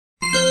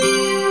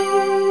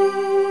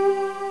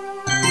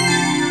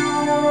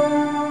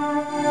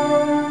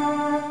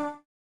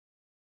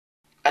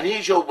And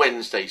here's your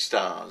Wednesday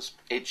stars.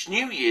 It's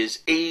New Year's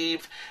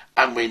Eve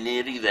and we're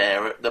nearly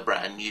there at the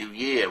brand new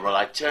year. Well,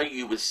 I tell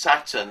you, with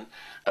Saturn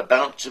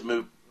about to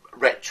move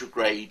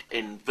retrograde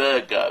in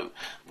Virgo,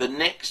 the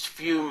next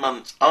few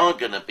months are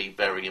going to be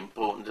very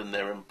important, and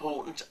they're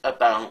important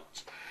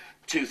about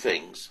two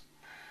things.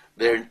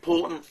 They're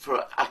important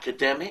for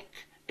academic,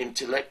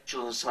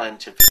 intellectual and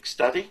scientific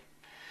study,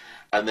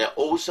 and they're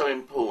also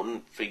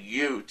important for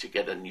you to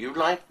get a new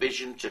life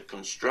vision, to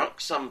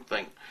construct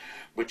something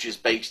which is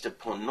based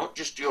upon not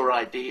just your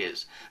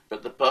ideas,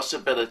 but the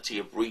possibility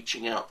of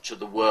reaching out to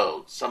the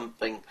world,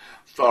 something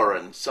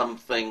foreign,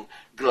 something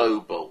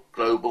global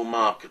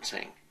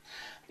marketing.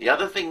 The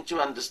other thing to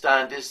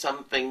understand is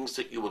some things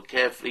that you were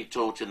carefully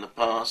taught in the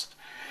past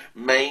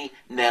may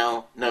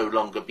now no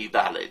longer be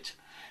valid.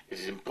 It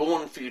is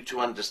important for you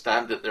to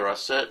understand that there are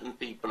certain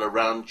people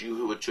around you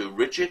who are too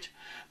rigid,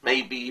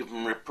 maybe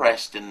even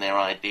repressed in their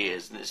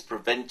ideas, and it's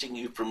preventing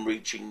you from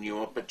reaching new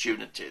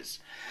opportunities.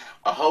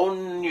 A whole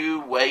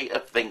new way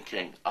of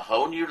thinking, a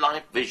whole new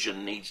life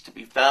vision needs to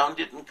be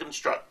founded and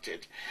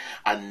constructed,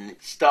 and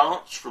it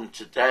starts from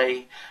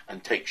today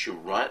and takes you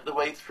right the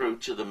way through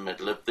to the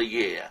middle of the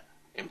year.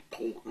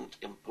 Important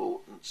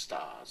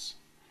stars.